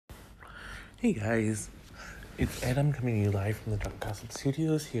Hey guys, it's Adam coming to you live from the Drunk Gossip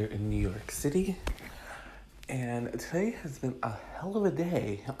Studios here in New York City. And today has been a hell of a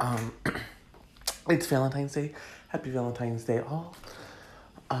day. It's Valentine's Day. Happy Valentine's Day all.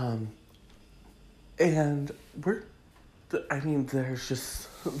 And there's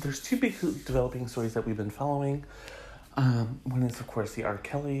two big developing stories that we've been following. One is, of course, the R.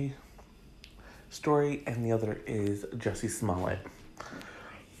 Kelly story, and the other is Jussie Smollett.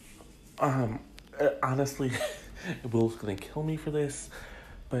 Honestly, Will's gonna kill me for this,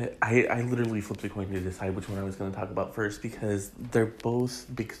 but I literally flipped a coin to decide which one I was gonna talk about first because they're both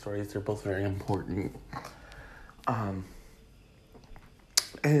big stories. They're both very important. But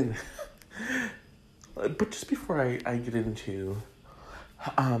just before I get into,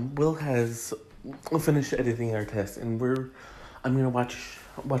 Will has finished editing our test, and I'm gonna watch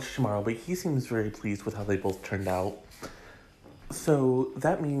tomorrow. But he seems very pleased with how they both turned out. So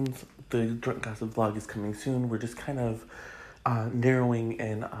that means the Drunk Gossip vlog is coming soon. We're just kind of narrowing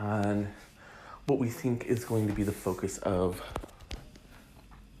in on what we think is going to be the focus of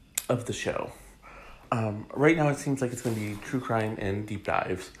the show. Right now it seems like it's going to be true crime and deep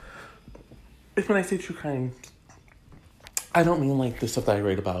dives. When I say true crime, I don't mean like the stuff that I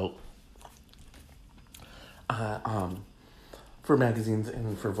write about for magazines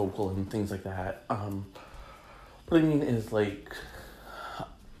and for Vocal and things like that. What I mean is, like,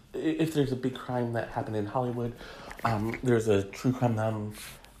 if there's a big crime that happened in Hollywood, there's a true crime that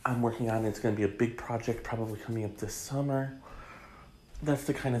I'm working on. It's going to be a big project probably coming up this summer. That's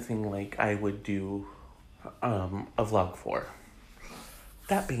the kind of thing, like, I would do a vlog for.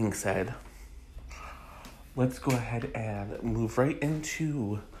 That being said, let's go ahead and move right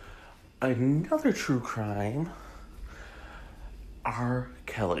into another true crime, R.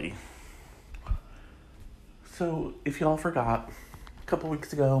 Kelly. So, if y'all forgot, a couple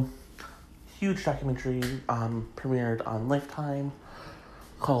weeks ago, huge documentary premiered on Lifetime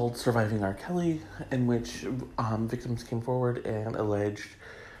called Surviving R. Kelly, in which victims came forward and alleged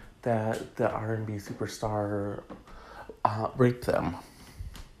that the R&B superstar raped them.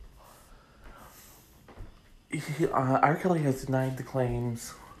 R. Kelly has denied the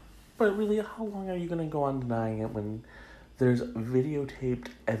claims, but really, how long are you going to go on denying it when there's videotaped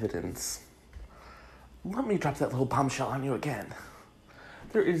evidence? Let me drop that little bombshell on you again.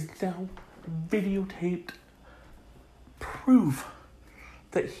 There is now videotaped proof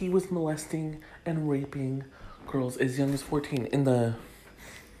that he was molesting and raping girls as young as 14. In the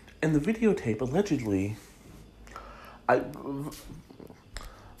videotape, allegedly,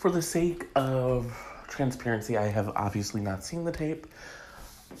 for the sake of transparency, I have obviously not seen the tape,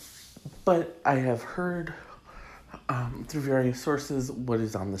 but I have heard through various sources what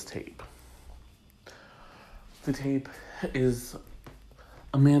is on this tape. The tape is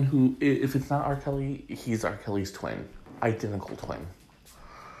a man who, if it's not R. Kelly, he's R. Kelly's twin. Identical twin.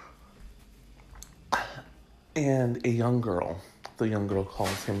 And a young girl. The young girl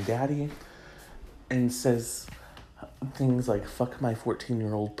calls him daddy and says things like, "Fuck my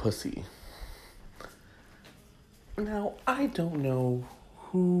 14-year-old pussy." Now, I don't know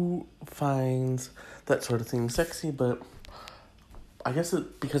who finds that sort of thing sexy, but I guess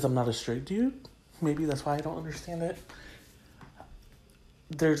because I'm not a straight dude, maybe that's why I don't understand it.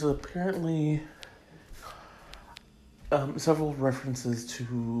 There's apparently several references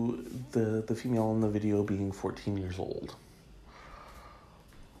to the female in the video being 14 years old.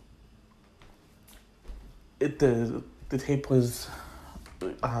 The tape was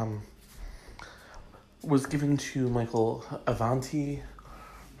given to Michael Avenatti,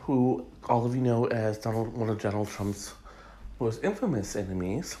 who all of you know as one of Donald Trump's most infamous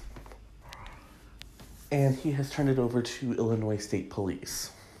enemies. And he has turned it over to Illinois State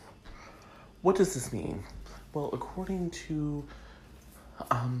Police. What does this mean? Well, according to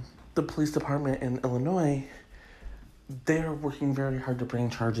the police department in Illinois, they're working very hard to bring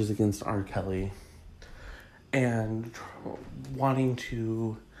charges against R. Kelly and wanting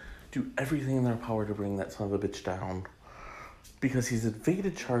to do everything in their power to bring that son of a bitch down because he's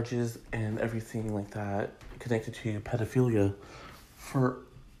evaded charges and everything like that connected to pedophilia for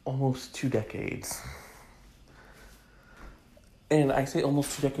almost 2 decades. And I say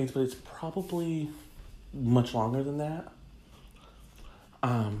almost 2 decades, but it's probably much longer than that.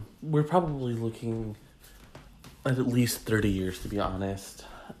 We're probably looking at least 30 years, to be honest.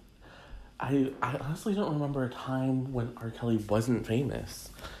 I honestly don't remember a time when R. Kelly wasn't famous,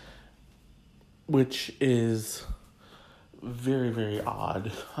 which is very, very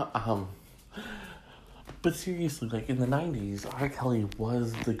odd. But seriously, like in the 90s, R. Kelly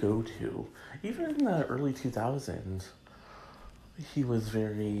was the go-to. Even in the early 2000s. He was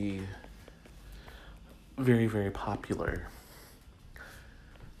very very, very popular.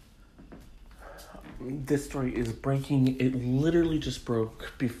 This story is breaking. It literally just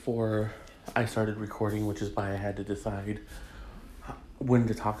broke before I started recording, which is why I had to decide when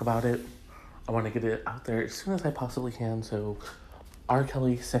to talk about it. I want to get it out there as soon as I possibly can, so R.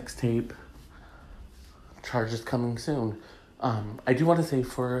 Kelly sex tape charges coming soon. I do want to say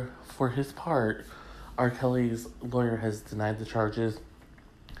for his part, R. Kelly's lawyer has denied the charges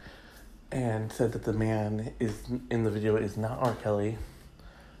and said that the man is in the video is not R. Kelly.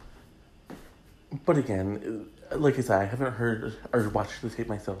 But again, like I said, I haven't heard or watched the tape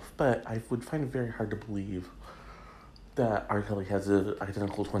myself, but I would find it very hard to believe that R. Kelly has an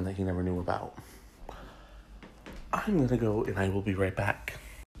identical twin that he never knew about. I'm gonna go and I will be right back.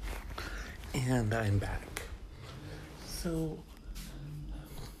 And I'm back. So,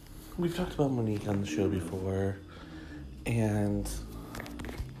 we've talked about Monique on the show before, and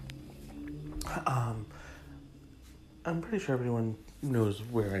I'm pretty sure everyone knows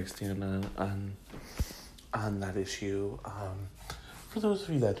where I stand on that issue. For those of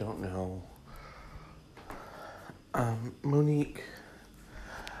you that don't know, Monique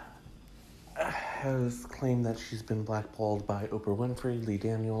has claimed that she's been blackballed by Oprah Winfrey, Lee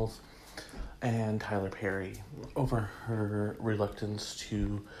Daniels, and Tyler Perry over her reluctance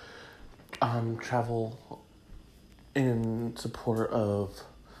to travel in support of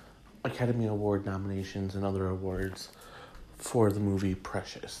Academy Award nominations and other awards for the movie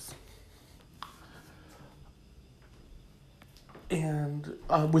Precious. And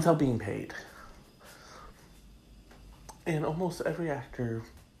without being paid. And almost every actor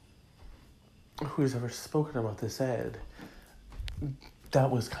who's ever spoken about this said that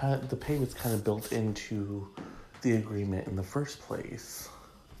was the pay was kind of built into the agreement in the first place.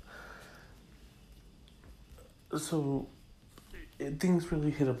 So things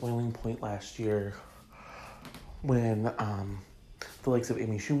really hit a boiling point last year when the likes of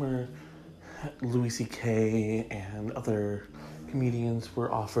Amy Schumer, Louis C.K., and other comedians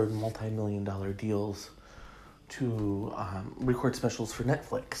were offered multi-million-dollar deals to record specials for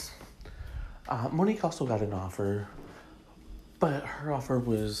Netflix. Monique also got an offer, but her offer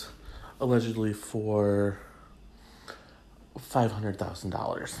was allegedly for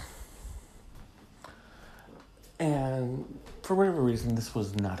 $500,000. And for whatever reason, this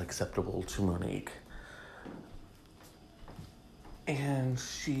was not acceptable to Monique. And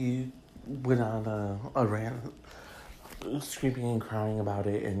she went on a rant, screaming and crying about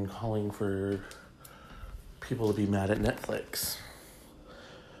it and calling for people to be mad at Netflix.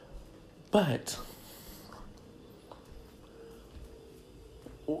 But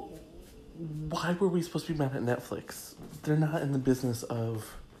why were we supposed to be mad at Netflix? They're not in the business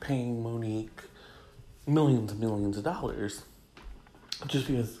of paying Monique millions and millions of dollars just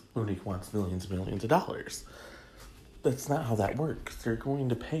because Monique wants millions and millions of dollars. That's not how that works. They're going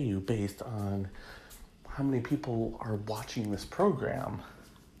to pay you based on how many people are watching this program.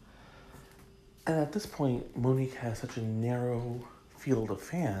 And at this point, Monique has such a narrow field of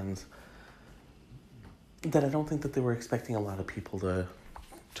fans that I don't think that they were expecting a lot of people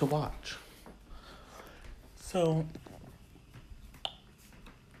to watch. So,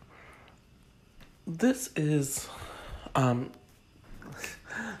 this is, let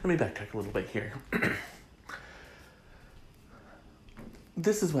me backtrack a little bit here.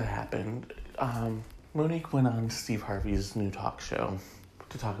 This is what happened. Monique went on Steve Harvey's new talk show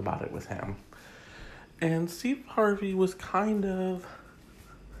to talk about it with him. And Steve Harvey was kind of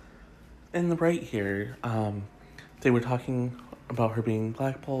in the right here. They were talking about her being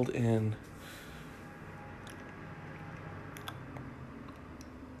blackballed, and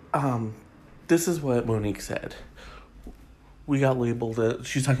this is what Monique said. We got labeled,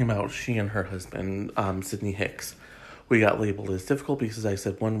 she's talking about she and her husband, Sidney Hicks. We got labeled as difficult because I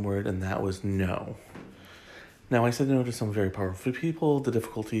said one word, and that was no. Now, I said no to some very powerful people. The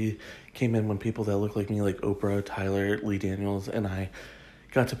difficulty came in when people that look like me, like Oprah, Tyler, Lee Daniels, and I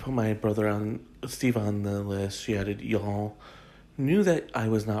got to put my brother Steve on the list. She added, y'all knew that I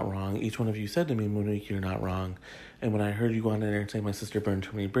was not wrong. Each one of you said to me, Monique, you're not wrong. And when I heard you go on there and say my sister burned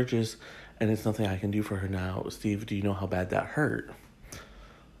too many bridges, and it's nothing I can do for her now, Steve, do you know how bad that hurt?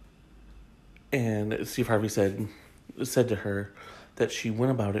 And Steve Harvey said to her that she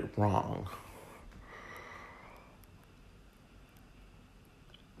went about it wrong.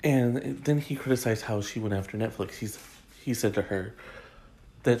 And then he criticized how she went after Netflix. He said to her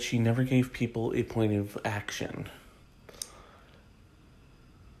that she never gave people a point of action.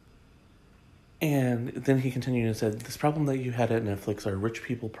 And then he continued and said, this problem that you had at Netflix are rich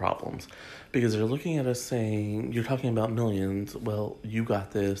people problems. Because they're looking at us saying, you're talking about millions. Well, you got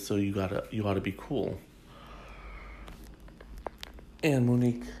this, so you ought to be cool. And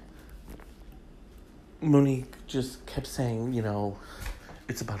Monique just kept saying,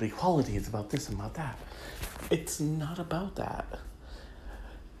 it's about equality, it's about this and about that. It's not about that.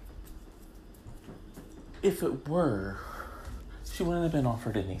 If it were, she wouldn't have been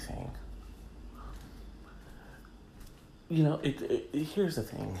offered anything. Here's the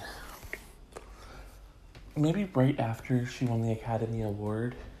thing. Maybe right after she won the Academy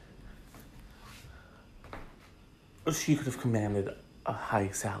Award, she could have commanded a high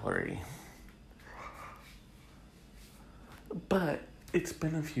salary. But it's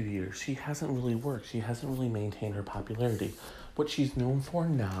been a few years. She hasn't really worked. She hasn't really maintained her popularity. What she's known for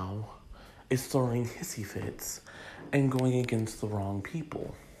now is throwing hissy fits and going against the wrong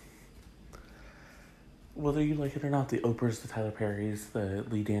people. Whether you like it or not, the Oprahs, the Tyler Perrys, the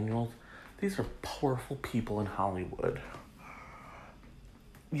Lee Daniels, these are powerful people in Hollywood.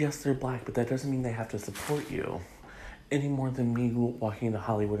 Yes, they're black, but that doesn't mean they have to support you. Any more than me walking into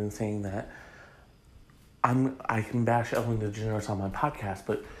Hollywood and saying that I can bash Ellen DeGeneres on my podcast,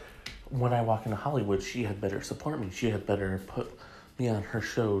 but when I walk into Hollywood, she had better support me. She had better put me on her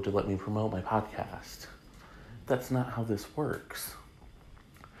show to let me promote my podcast. That's not how this works.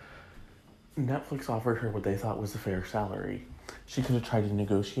 Netflix offered her what they thought was a fair salary. She could have tried to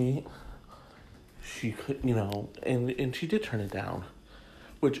negotiate. She could, and she did turn it down,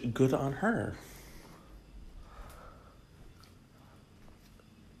 which good on her.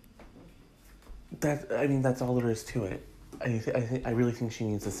 That's all there is to it. I really think she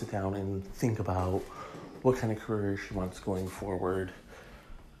needs to sit down and think about what kind of career she wants going forward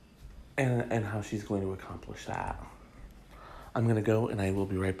and how she's going to accomplish that. I'm going to go and I will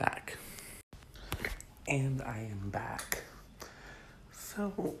be right back. And I am back.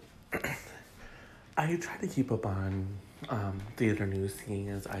 So, I try to keep up on theater news, seeing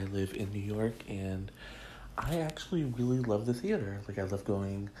as I live in New York, and I actually really love the theater. I love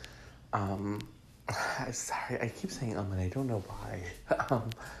going, sorry, I keep saying and I don't know why.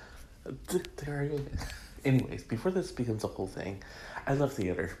 Anyways, before this becomes a whole thing, I love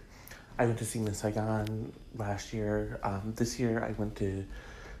theater. I went to see Miss Saigon last year. This year I went to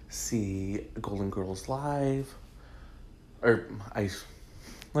see Golden Girls live. Let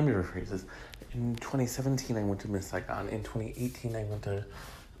me rephrase this. In 2017, I went to Miss Saigon. In 2018, I went to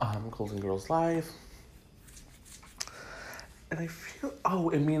Golden Girls live. And I feel...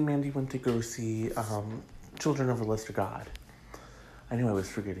 and me and Mandy went to go see Children of a Lesser God. I knew I was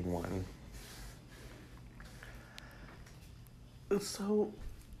forgetting one. So,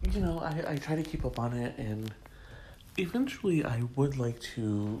 I try to keep up on it, and eventually I would like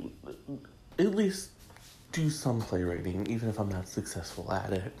to at least do some playwriting, even if I'm not successful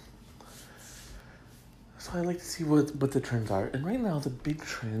at it. So I like to see what the trends are. And right now, the big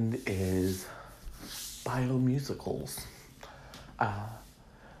trend is biomusicals.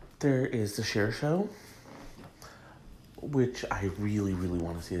 There is the Cher Show, which I really, really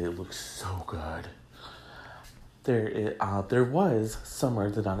want to see. It looks so good. There was Summer,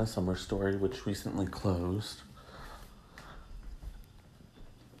 the Donna Summer story, which recently closed.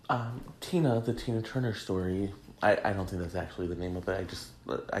 Tina, the Tina Turner story. I don't think that's actually the name of it.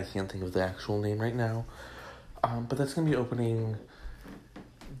 I can't think of the actual name right now. But that's going to be opening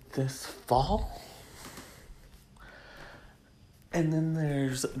this fall. And then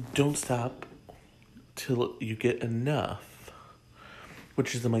there's Don't Stop Till You Get Enough,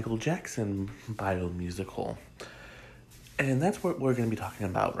 which is the Michael Jackson biomusical. And that's what we're going to be talking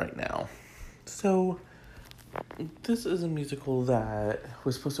about right now. So, this is a musical that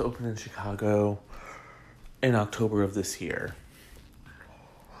was supposed to open in Chicago in October of this year.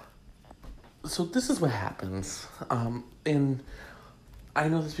 So this is what happens. And I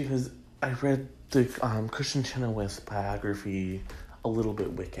know this because I read the Kristin Chenoweth biography, A Little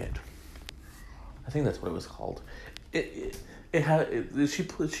Bit Wicked. I think that's what it was called. She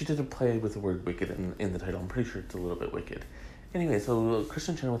did a play with the word wicked in the title. I'm pretty sure it's A Little Bit Wicked. Anyway, so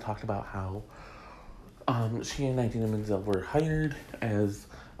Kristin Chenoweth talked about how she and Idina Menzel were hired as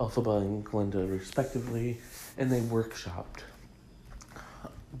Elphaba and Glinda respectively, and they workshopped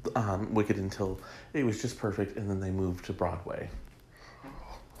Wicked until it was just perfect, and then they moved to Broadway.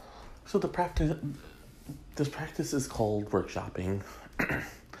 So this practice is called workshopping,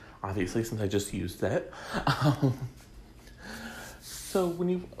 obviously, since I just used that. So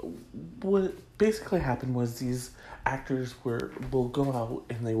what basically happened was these actors will go out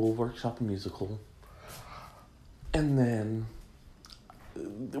and they will workshop a musical, and then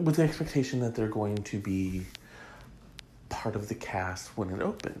with the expectation that they're going to be part of the cast when it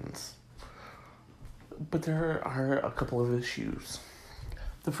opens. But there are a couple of issues.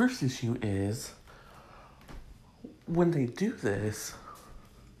 The first issue is, when they do this,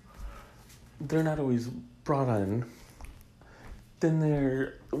 they're not always brought on. Then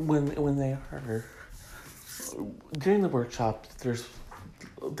when they are during the workshop,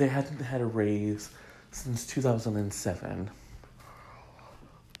 they hadn't had a raise since 2007,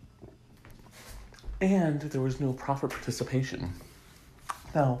 and there was no profit participation.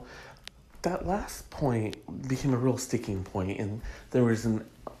 Now, that last point became a real sticking point, and there was an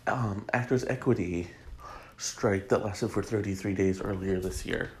Actors Equity strike that lasted for 33 days earlier this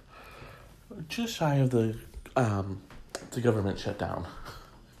year, just shy of the government shutdown.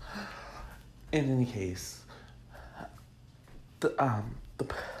 In any case,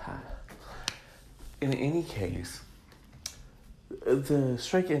 the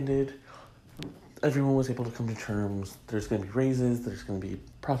strike ended. Everyone was able to come to terms. There's going to be raises. There's going to be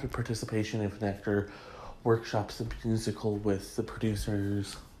profit participation if an actor workshops the musical with the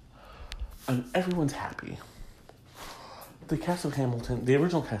producers. And everyone's happy. The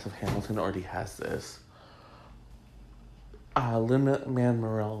original cast of Hamilton already has this.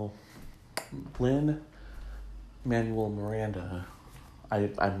 Lin-Manuel Miranda.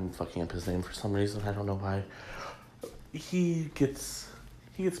 I'm fucking up his name for some reason. I don't know why. He gets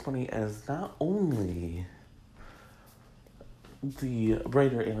money as not only the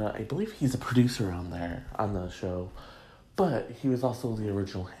writer, and I believe he's a producer on the show, but he was also the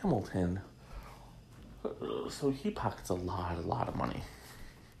original Hamilton. So he pockets a lot of money.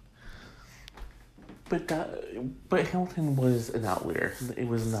 But Hamilton was an outlier. It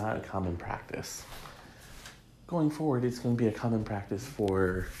was not a common practice. Going forward, it's going to be a common practice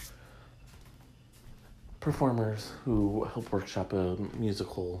for performers who help workshop a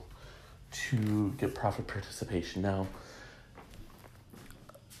musical to get profit participation. Now,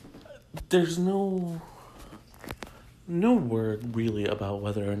 there's no word really about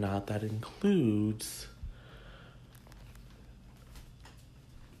whether or not that includes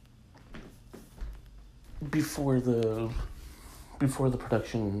before the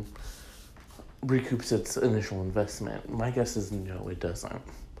production recoups its initial investment. My guess is no, it doesn't.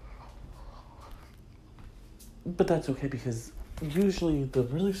 But that's okay, because usually the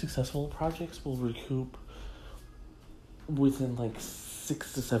really successful projects will recoup within like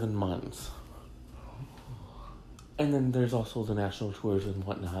 6 to 7 months. And then there's also the national tours and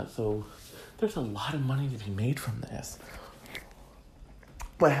whatnot, so there's a lot of money to be made from this.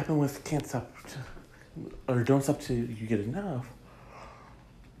 What happened with Can't Stop or Don't Stop Till You Get Enough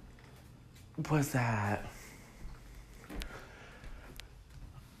was that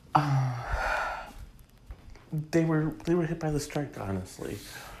they were hit by the strike, honestly.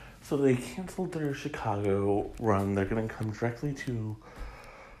 So they canceled their Chicago run. They're going to come directly to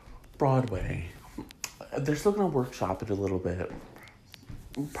Broadway. They're still going to workshop it a little bit.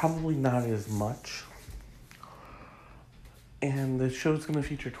 Probably not as much. And the show's going to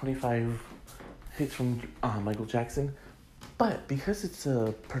feature 25 hits from Michael Jackson. But because it's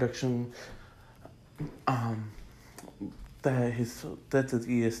a production that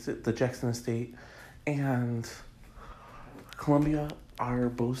the Jackson Estate and Columbia are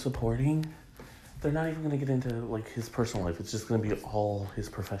both supporting, they're not even going to get into like his personal life. It's just going to be all his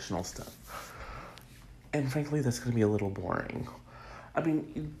professional stuff. And frankly, that's going to be a little boring. I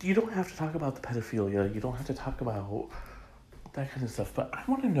mean, you don't have to talk about the pedophilia. You don't have to talk about that kind of stuff. But I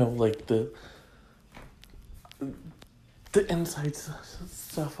want to know, like, the inside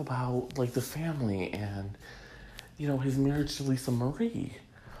stuff about, like, the family and, you know, his marriage to Lisa Marie.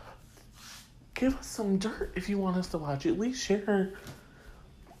 Give us some dirt if you want us to watch. At least share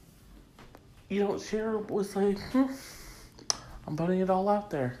was like, I'm putting it all out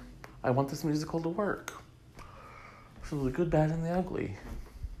there. I want this musical to work. So the good, bad, and the ugly.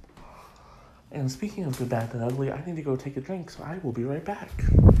 And speaking of good, bad, and ugly, I need to go take a drink, so I will be right back.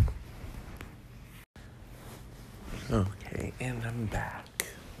 Okay, and I'm back.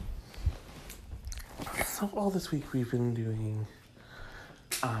 So all this week we've been doing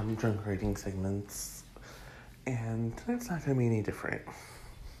drunk rating segments, and tonight's not going to be any different.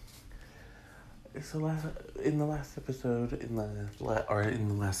 So in the last episode, in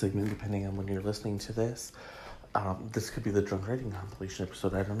the last segment, depending on when you're listening to this, this could be the drunk rating compilation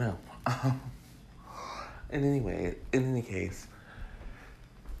episode, I don't know. In any case,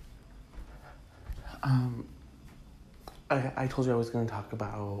 I told you I was going to talk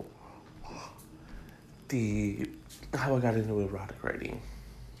about how I got into erotic writing.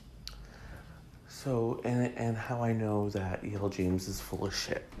 So, and how I know that E.L. James is full of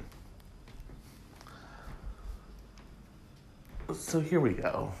shit. So here we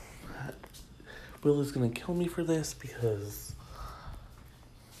go. Will is gonna kill me for this because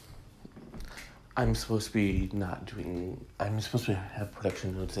I'm supposed to be I'm supposed to have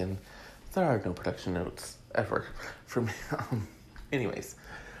production notes in. There are no production notes ever for me. Anyways,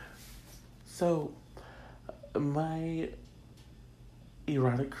 so my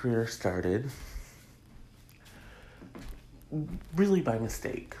erotic career started really by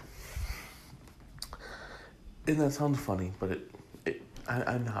mistake. And that sounds funny, but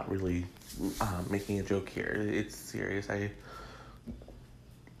I'm not really making a joke here. It's serious. I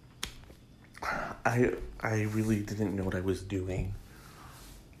really didn't know what I was doing.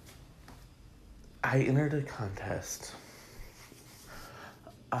 I entered a contest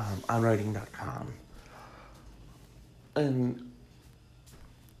on writing.com. And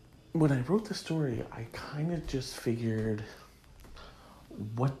when I wrote the story, I kind of just figured,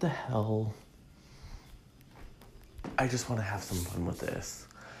 what the hell? I just want to have some fun with this.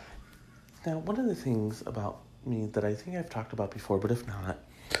 Now, one of the things about me that I think I've talked about before, but if not,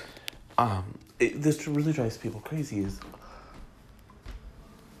 this really drives people crazy, is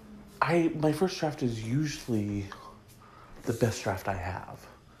my first draft is usually the best draft I have.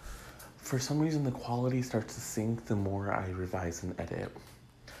 For some reason, the quality starts to sink the more I revise and edit.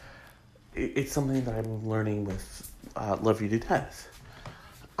 It's something that I'm learning with Love You to Death.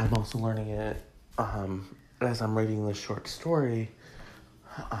 I'm also learning it as I'm writing this short story,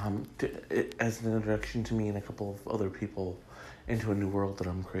 as an introduction to me and a couple of other people into a new world that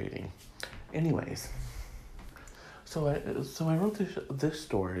I'm creating. Anyways, so I wrote this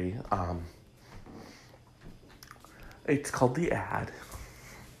story. It's called The Ad,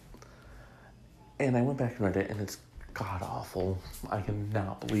 and I went back and read it, and it's god awful. I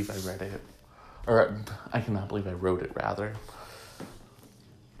cannot believe I read it, or I cannot believe I wrote it, rather.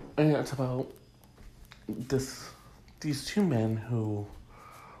 And it's about these two men who,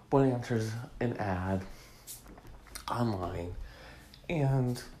 one enters an ad online,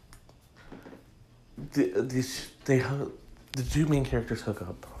 and the two main characters hook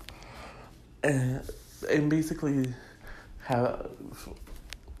up, and basically have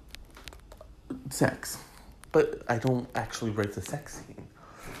sex, but I don't actually write the sex scene.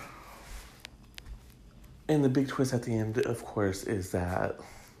 And the big twist at the end, of course, is that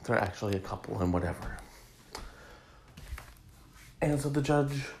they're actually a couple and whatever. And so the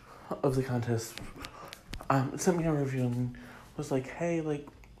judge of the contest sent me a review and was like, hey,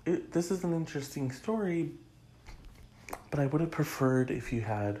 this is an interesting story, but I would have preferred if you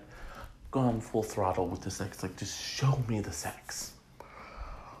had gone full throttle with the sex. Just show me the sex.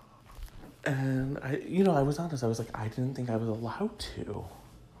 And I was honest. I was like, I didn't think I was allowed to.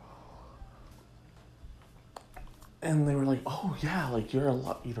 And they were like, oh yeah, you're a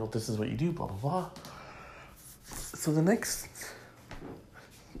lot, this is what you do, blah, blah, blah. So the next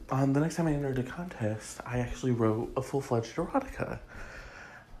time I entered a contest, I actually wrote a full-fledged erotica.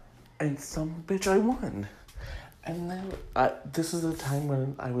 And some bitch, I won. And then, this is the time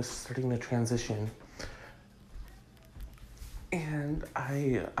when I was starting to transition. And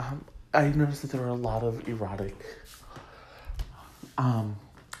I noticed that there were a lot of erotic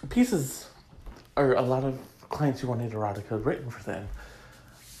pieces, or a lot of clients who wanted erotica written for them.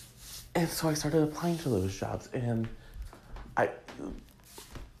 And so I started applying to those jobs, and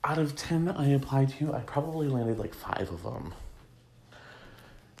out of 10 I applied to, I probably landed 5 of them.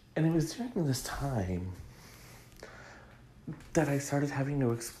 And it was during this time that I started having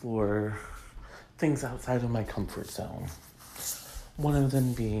to explore things outside of my comfort zone. One of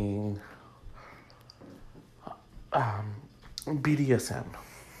them being BDSM.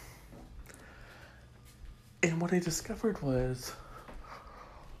 And what I discovered was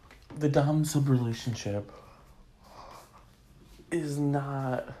the dom-sub relationship is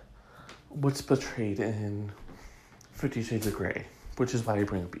not what's portrayed in 50 Shades of Grey, which is why I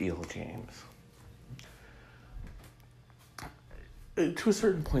bring up E.L. James. To a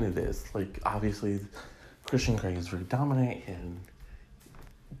certain point it is. Obviously, Christian Grey is very dominant,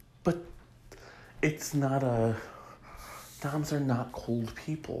 but it's not doms are not cold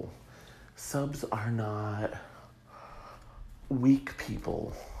people. Subs are not weak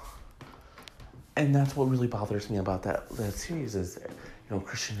people. And that's what really bothers me about that series is,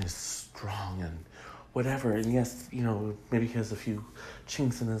 Christian is strong and whatever. And yes, maybe he has a few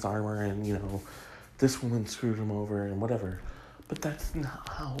chinks in his armor and, this woman screwed him over and whatever. But that's not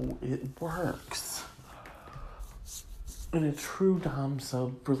how it works. In a true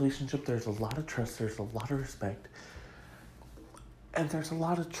dom-sub relationship, there's a lot of trust, there's a lot of respect, and there's a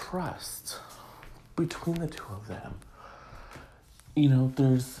lot of trust between the two of them.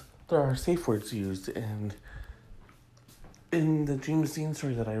 There are safe words used, and in the James Dean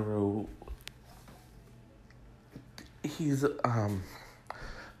story that I wrote,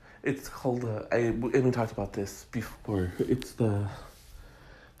 It's called, and we talked about this before, it's the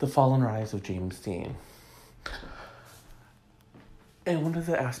Fall and Rise of James Dean. And one of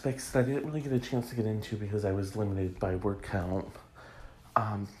the aspects that I didn't really get a chance to get into because I was limited by word count,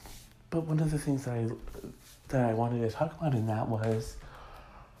 but one of the things that I wanted to talk about in that was,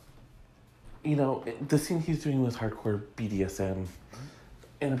 the scene he's doing with hardcore BDSM,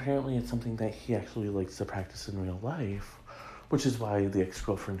 and apparently it's something that he actually likes to practice in real life, which is why the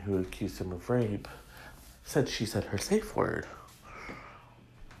ex-girlfriend who accused him of rape she said her safe word.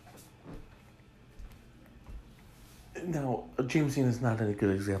 Now, James Dean is not a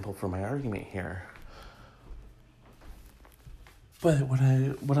good example for my argument here. But what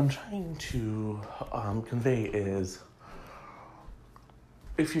I'm trying to convey is,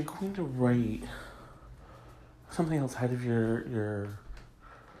 if you're going to write something outside of your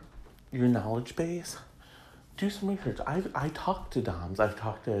knowledge base, do some research. I talked to DOMs. I've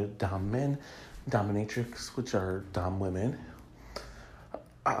talked to DOM men, dominatrix, which are DOM women.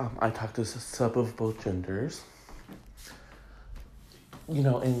 I talked to a sub of both genders.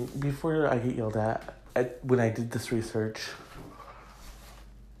 And before I get yelled at, when I did this research,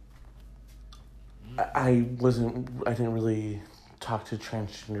 I didn't really talk to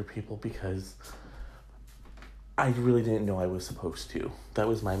transgender people because I really didn't know I was supposed to. That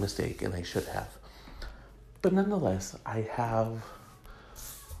was my mistake, and I should have. But nonetheless, I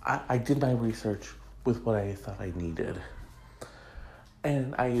did my research with what I thought I needed.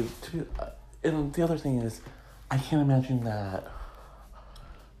 And and the other thing is, I can't imagine that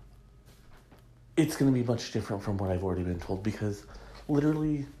it's going to be much different from what I've already been told, because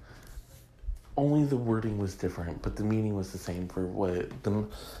literally only the wording was different, but the meaning was the same for what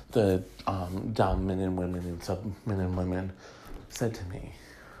the dom men and women and sub men and women said to me.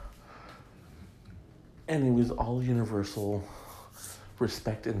 And it was all universal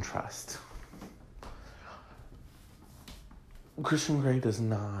respect and trust. Christian Grey does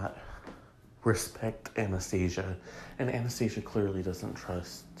not respect Anastasia, and Anastasia clearly doesn't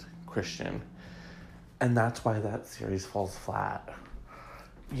trust Christian. And that's why that series falls flat.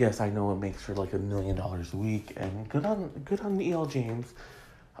 Yes, I know it makes her like $1 million a week, and good on E.L. James.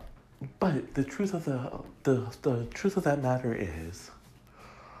 But the truth of the truth of that matter is,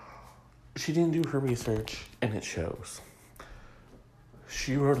 she didn't do her research, and it shows.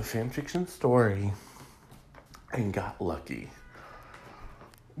 She wrote a fanfiction story and got lucky.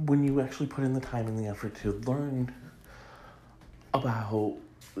 When you actually put in the time and the effort to learn about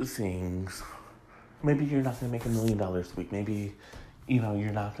things, maybe you're not going to make $1 million a week. Maybe,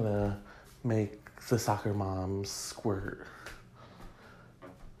 you're not going to make the soccer moms squirt.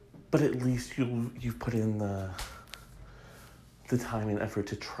 But at least you've put in the time and effort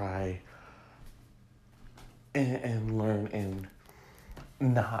to try and learn and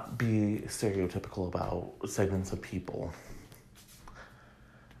not be stereotypical about segments of people.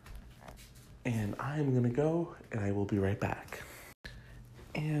 And I'm going to go, and I will be right back.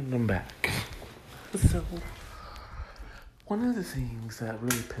 And I'm back. So, one of the things that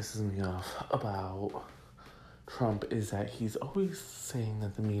really pisses me off about Trump is that he's always saying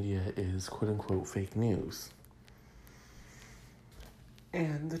that the media is quote-unquote fake news.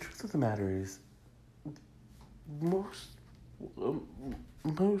 And the truth of the matter is, most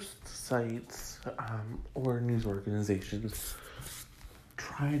sites or news organizations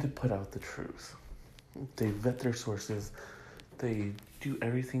try to put out the truth. They vet their sources. They do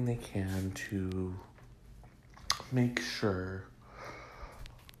everything they can to make sure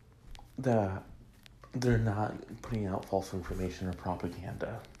that they're not putting out false information or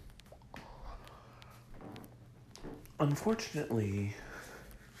propaganda. Unfortunately,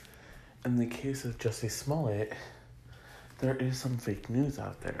 in the case of Jussie Smollett, there is some fake news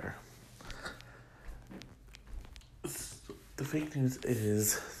out there. The fake news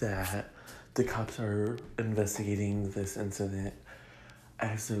is that the cops are investigating this incident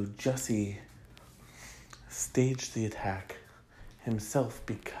as though Jussie staged the attack himself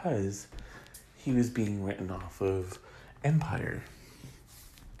because he was being written off of Empire.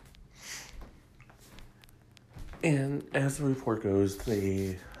 And as the report goes,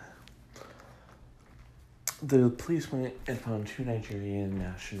 the police went and found 2 Nigerian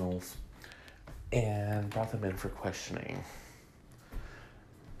nationals and brought them in for questioning.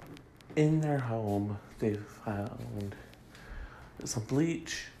 In their home, they found some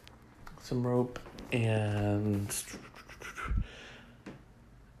bleach, some rope, and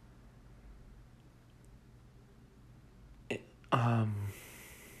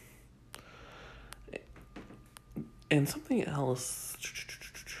and something else.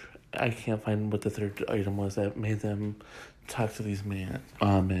 I can't find what the third item was that made them talk to these men.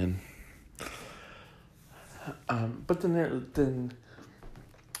 But then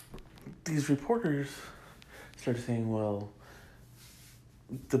these reporters started saying, well,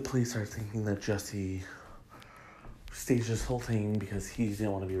 the police are thinking that Jesse staged this whole thing because he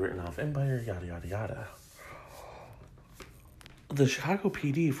didn't want to be written off Empire, yada, yada, yada. The Chicago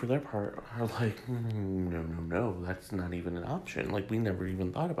PD, for their part, are like, no, that's not even an option. Like, we never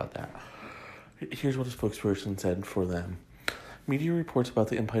even thought about that. Here's what a spokesperson said for them. Media reports about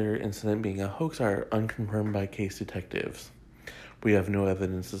the Empire incident being a hoax are unconfirmed by case detectives. We have no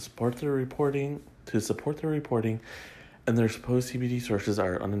evidence to support their reporting, and their supposed CBD sources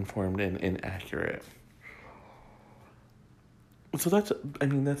are uninformed and inaccurate. So that's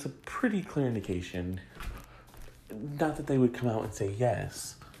a pretty clear indication. Not that they would come out and say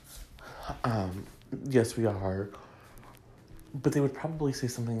yes. Yes, we are. But they would probably say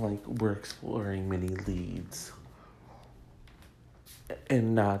something like, we're exploring many leads.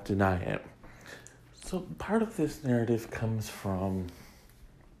 And not deny it. So part of this narrative comes from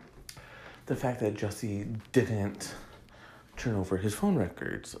the fact that Jesse didn't turn over his phone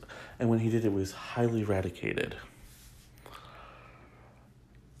records. And when he did, it was highly eradicated.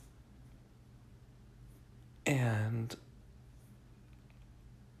 And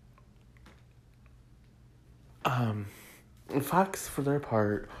Fox, for their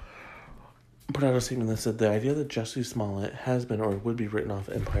part, put out a statement that said the idea that Jesse Smollett has been or would be written off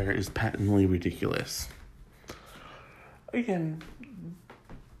Empire is patently ridiculous. Again,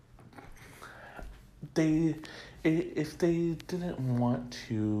 if they didn't want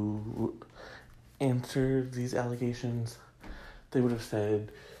to answer these allegations, they would have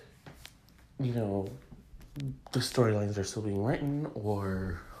said, the storylines are still being written,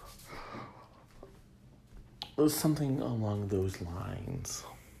 or something along those lines.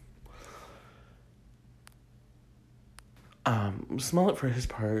 Smollett, for his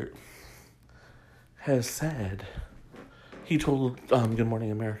part, has said, he told Good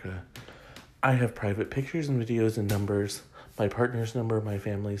Morning America, I have private pictures and videos and numbers, my partner's number, my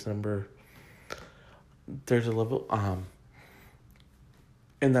family's number. There's a level,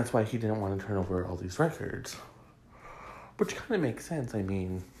 and that's why he didn't want to turn over all these records. Which kind of makes sense. I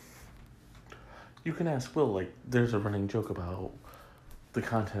mean, you can ask Will, like, there's a running joke about the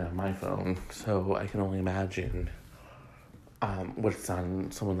content on my phone, so I can only imagine what's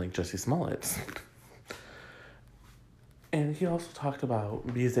on someone like Jesse Smollett's. And he also talked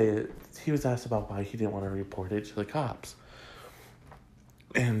about, because he was asked about why he didn't want to report it to the cops.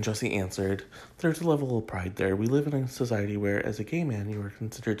 And Jesse answered, there's a level of pride there. We live in a society where, as a gay man, you are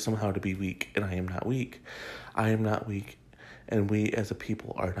considered somehow to be weak, and I am not weak. I am not weak, and we as a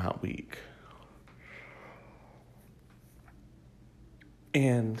people are not weak.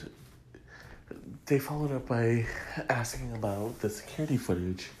 And they followed up by asking about the security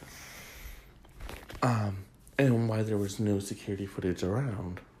footage, and why there was no security footage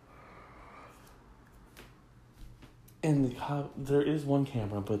around. And there is one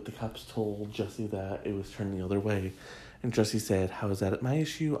camera, but the cops told Jesse that it was turned the other way. And Jesse said, how is that my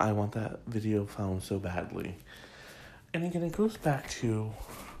issue? I want that video found so badly. And again, it goes back to,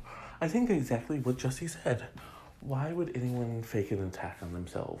 I think, exactly what Jesse said. Why would anyone fake an attack on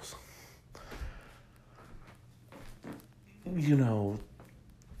themselves?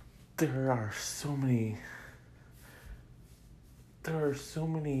 There are so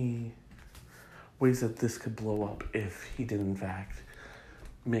many ways that this could blow up if he did in fact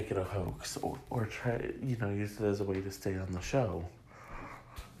make it a hoax or try, use it as a way to stay on the show.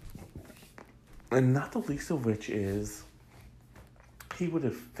 And not the least of which is he would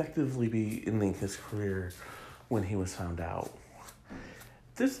effectively be ending his career when he was found out.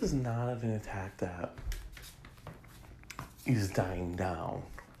 This is not an attack that is dying down.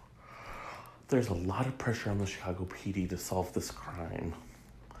 There's a lot of pressure on the Chicago PD to solve this crime.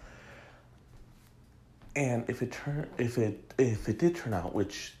 And if it did turn out,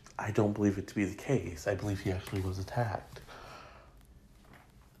 which I don't believe it to be the case, I believe he actually was attacked.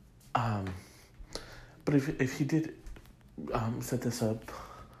 But if he did set this up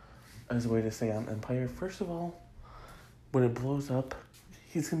as a way to stay on Empire, first of all, when it blows up,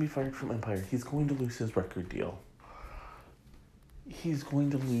 he's going to be fired from Empire. He's going to lose his record deal. He's going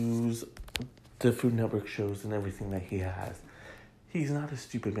to lose the Food Network shows and everything that he has. He's not a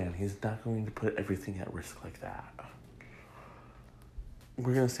stupid man. He's not going to put everything at risk like that.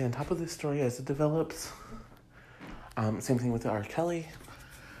 We're going to stay on top of this story as it develops. Same thing with the R. Kelly.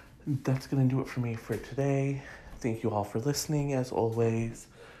 That's going to do it for me for today. Thank you all for listening, as always.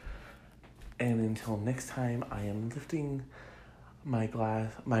 And until next time, I am lifting my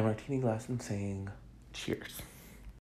martini glass and saying cheers.